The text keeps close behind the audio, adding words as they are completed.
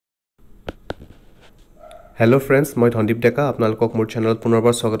Hello friends, মই ধনদীপ ডেকা আপোনালোকক মোৰ চেনেলত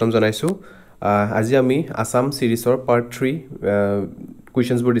পুনৰবাৰ স্বাগতম জনাইছো। আজি আমি আসাম সিৰিজৰ পাৰ্ট 3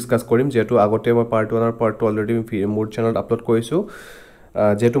 কুৱেশ্যনছবোৰ ডিসকাস কৰিম যেটো আগতে মই পাৰ্ট 1 আৰু পাৰ্ট 2 অলৰেডি মোৰ চেনেলত আপলোড কৰিছো।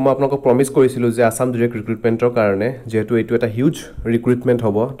 যেটো মই আপোনালোকক প্ৰমিস কৰিছিলো যে আসাম ডাইৰেক্ট ৰিক্ৰুটমেন্টৰ কাৰণে যেটো এটো এটা হিউজ ৰিক্ৰুটমেন্ট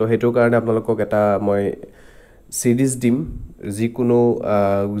হ'ব তো হেতু কাৰণে আপোনালোকক এটা মই সিৰিজ দিম যিকোনো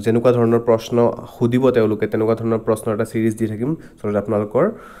যেনেকুৱা ধৰণৰ প্ৰশ্ন খুদিব তেওঁলোকে তেনেকুৱা ধৰণৰ প্ৰশ্নৰ এটা সিৰিজ দি থাকিম সো আপোনালোকৰ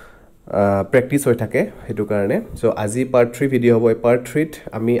practice হৈ থাকে হেতু কাৰণে সো আজি পাৰ্ট 3 ভিডিও হ'ব। পাৰ্ট 3 ত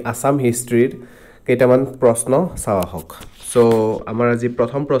আমি আসাম হিষ্ট্ৰীৰ কেইটামান প্ৰশ্ন চাৱা হক। সো আমাৰ আজি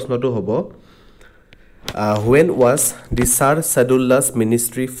প্ৰথম প্ৰশ্নটো হ'ব when was the Sir Sadullah's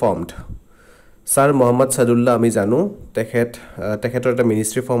ministry formed? Sir Muhammad Sadullah আমি জানো তেখেতৰ এটা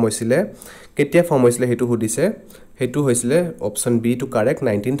মিনিষ্ট্ৰি ফৰ্ম হৈছিলে কেতিয়া ফৰ্ম হৈছিলে হেতু সুধিছে হেতু হৈছিলে অপচন বি টু কাৰেক্ট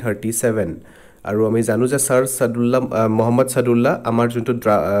 1937 আৰু আমি জানো যে স্যাৰ সাদুল্লাহ মোহাম্মদ সাদুল্লাহ আমাৰ যোনটো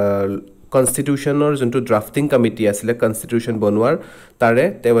কনস্টিটিউশনৰ যোনটো ড্ৰাফটিং কমিটি আছিল কনস্টিটিউশন বনোৱাৰ তাৰে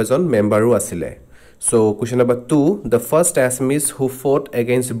তেওঁ এজন মেম্বাৰো আছিল। So question number 2, the first Assamese who fought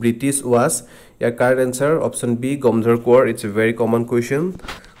against British was your correct answer option B Gomdhar Kaur. It's a very common question.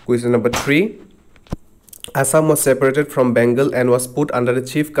 Question number 3, Assam was separated from Bengal and was put under the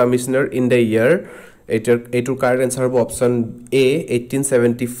chief commissioner in the year etur correct answer hobo option A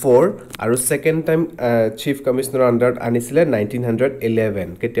 1874 aru second time chief commissioner under anisile 1911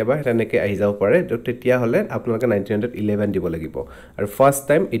 ketiaba heneke ahi jabo pare to tetia hole apnaloke 1911 dibo lagibo aru first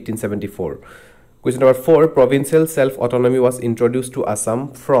time 1874. Question number 4, provincial self autonomy was introduced to Assam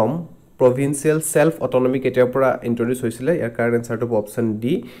from provincial self autonomy ketia pora introduce hoisile your correct answer hobo option D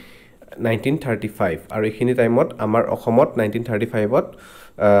 1935 আৰু এখিনি টাইমত আমাৰ অসমত 1935 ত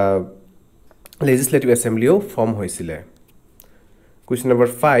legislative assembly form হৈছিলে। Question number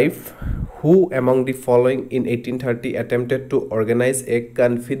 5, who among the following in 1830 attempted to organize a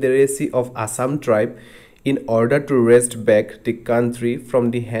confederacy of Assam tribe in order to wrest back the country from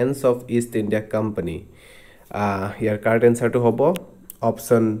the hands of East India Company? Here correct answer to hobo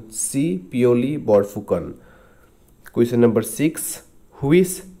option C Pioli Borfukan. Question number 6,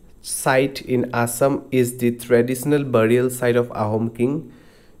 which site in Assam is the traditional burial site of Ahom king?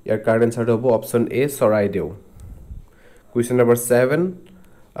 Your correct answer to option A Soraideo. Question number 7,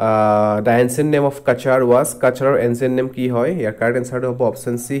 the ancient name of Kachar was Kachar ancient name ki hoy? Your correct answer to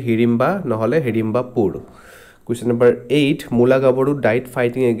option C Hirimba nohole Hirimba Pur. Question number 8, Mula Gaboru died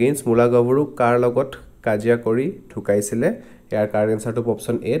fighting against Mula Gaboru kar logot kajia kori thukaisile? Your correct answer to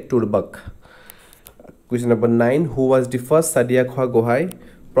option A Turbak. Question number 9, who was the first Sadia Khwa Gohai?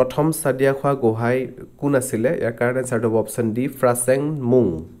 প্ৰথম সাদিয়া খোৱা গোহাই কোন আছিল? ইয়াৰ correct answer হ'ব option D ফ্ৰাসেং মুং।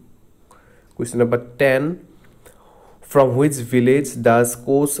 Question number 10, from which village does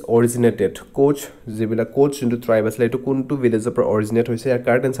Koch originated? Koch যিবিলা Koch যোনটো tribe আছিল এটো কোনটো ভিলেজৰ পৰা অৰিজিনেট হৈছে? ইয়াৰ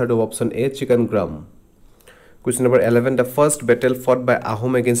কাৰেক্ট আনসাৰ হ'ব option A চিকনগ্ৰাম। Question number 11, the first battle fought by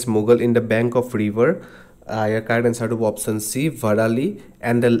Ahom against Mughal in the bank of river? Your correct answer to option C Varali.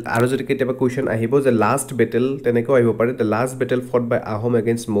 And the aru jodi keteba question ahibo the last battle teneko ahibo pare the last battle fought by Ahom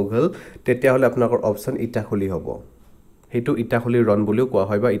against Mughal tetia hole apnakor option Itakhuli hobo hetu Itakhuli run bolio koa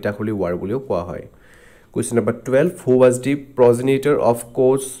hoy ba Itakhuli war bolio koa hoy. Question number 12, who was the progenitor of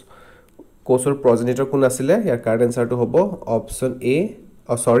Kochor progenitor kun asile? Your correct answer to hobo option A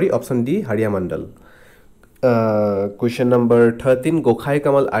option D Haria Mandal. Question number 13, Gokhai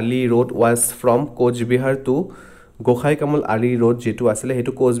Kamal Ali Road was from Coach Bihar to Gokhai Kamal Ali Road jetu asile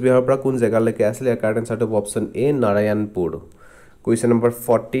hetu Coach Bihar pra kun jaga leke asile? Correct answer to option A Narayanpur. Question number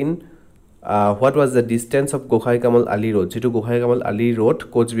 14, what was the distance of Gokhai Kamal Ali Road jetu Gokhai Kamal Ali Road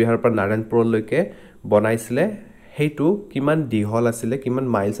Coach Bihar pra Narayanpur loike banaisile hetu kiman dihol asile kiman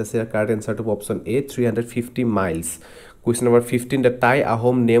miles asile? Correct answer to option A 350 miles. Question number 15, the Thai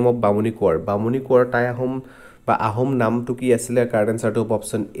Ahom name of Bamuni Kaur Thai Ahom বা Ahom নাম two কি asile? Correct answer to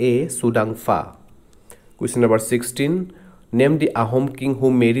option A Sudangfa. Question number 16, name the Ahom king who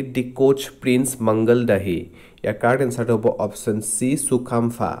married the Koch prince Mangal Dahi? Your correct answer to option C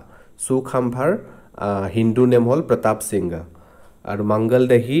Sukhamphar Hindu name hol Pratap Singh aru Mangal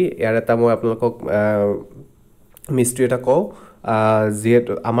Dahi yar eta moi apnalok mystery eta ko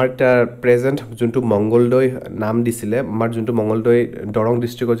যেহেতু আমাৰ এটা present যোনটো মঙ্গলদৈ নাম দিছিলে আমাৰ যোনটো মঙ্গলদৈ দৰং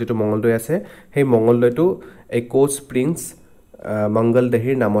ডিস্ট্ৰিক্টৰ যেটো মঙ্গলদৈ আছে সেই মঙ্গলদৈটো এই কোচ প্ৰিন্স মঙ্গল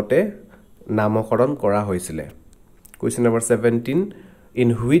দেহিৰ নামতে নামকৰণ কৰা হৈছিল। Question number 17, in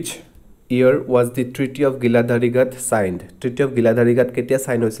which year was the Treaty of Giladharigat signed? Treaty of Giladharigat ketia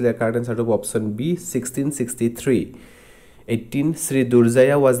sign হৈছিল? Correct answer to option B 1663. 18, Sri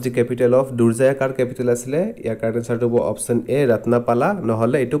Durjaya was the capital of Durjaya kar capital asile? Your correct answer to option A Ratnapala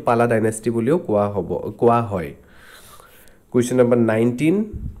nohole etu Pala dynasty bolio koa hoy. Question number 19,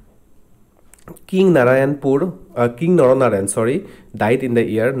 King Naranarayan, died in the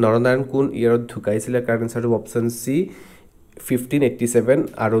year. Naranarayan kun year dhukaisile correct answer to option C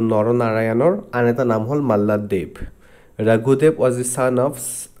 1587 aru Naranarayanor aneta naam hol Malladev. Raghudev was the son of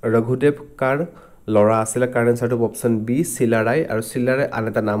Raghudev kar lora asile correct answer to option B Silarai aru Silarai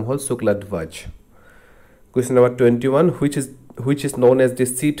aneta naam hol Shukladhwaj. Question number 21, which is known as the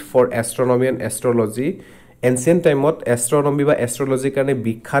seat for astronomy and astrology. Ancient time astronomy বা astrology কাৰণে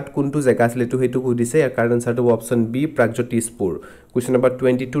বিখ্যাত কোনটো জায়গা আছিল এটো হেতু সুধিছে ইয়াৰ correct আনসাৰটো option B Pragjyotishpur. Question number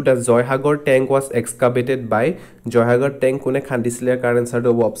 22, the Joyhagar tank was excavated by Joyhagar tank কোনে খান্দিছিল ইয়াৰ কাৰেক্ট আনসাৰটো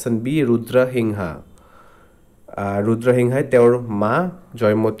অপশন বি ৰুদ্ৰসিংহা. ৰুদ্ৰসিংহাই তেওঁৰ মা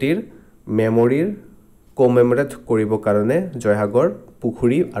জয়মতীৰ মেমৰিৰ কমেমৰেট কৰিব কাৰণে জয়হাগৰ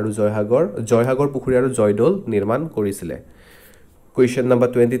পুখুৰী আৰু জয়হাগৰ পুখুৰী আৰু জয়দৌল নিৰ্মাণ কৰিছিল. Question number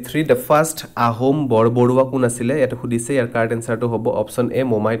 23, the first Ahom Borborua কোন আছিলে এটা সুধিছে ইয়াৰ কাৰেক্ট আনসাৰটো হ'ব অপশন এ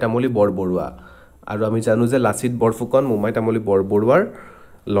মোমাই তামুলী বৰবৰুৱা. আৰু আমি জানো যে লাচিত বৰফুকন মোমাই তামুলী বৰবৰুৱাৰ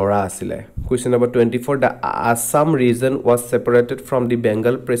লৰা আছিলে. Question number 24, the Assam region was separated from the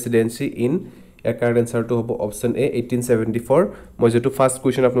Bengal presidency in year correct আনসাৰটো হ'ব অপশন এ 1874. মই যেটো ফাৰ্স্ট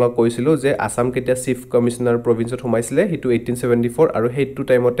কোয়েশ্চন আপোনাক কৈছিলো যে আসাম কেতিয়া চিফ কমিশনাৰ প্ৰভিন্সত সোমাইছিলে হেতু 1874 আৰু হেতু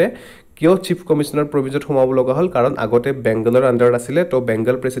টাইমতে কিয় চিফ কমিশনাৰ প্ৰভিন্সত সোমাব লগা হল কাৰণ আগতে বেংগলৰ আন্ডাৰত আছিলে তো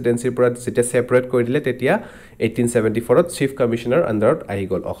বেংগল প্ৰেসিডেন্সিৰ পৰা যেতিয়া সেপাৰেট কৰি দিলে তেতিয়া 1874 ত চিফ কমিশনাৰ আন্ডাৰত আহি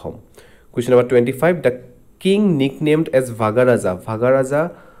গল Assam. Question number 25, the king nicknamed as Vagaraja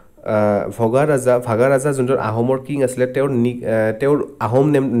যোনটো আহোমৰ কিং আছিল তেওঁৰ আহোম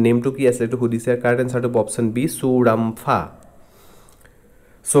নেমটো কি আছিল এটো সুধিছে কাৰেক্ট আনসাৰটো অপশন বি সুৰামফা.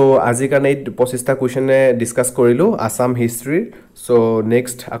 সো আজি কাৰণে 25টা কোৱেশ্চনে ডিসকাস কৰিলো আসাম হিষ্ট্ৰি. সো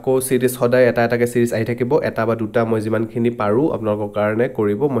নেক্সট আকৌ সিৰিজ সদায় এটা এটাকে সিৰিজ আহি থাকিব এটা বা দুটা মই যিমানখিনি পাৰো আপোনালোকৰ কাৰণে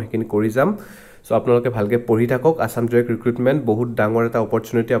কৰিব মই সেইখিনি কৰি যাম. সো আপোনালোকে ভালকে পঢ়ি থাকক আসাম জয়েক ৰিক্ৰুটমেন্ট বহুত ডাঙৰ এটা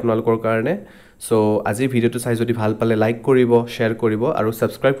অপৰচুনিটি আপোনালোকৰ কাৰণে. সো আজি ভিডিওটো চাই যদি ভাল পালে লাইক কৰিব শেয়াৰ কৰিব আৰু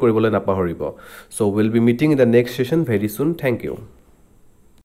সাবস্ক্ৰাইব কৰিবলৈ নাপাহৰিব. So will be meeting in the next session very soon. Thank U.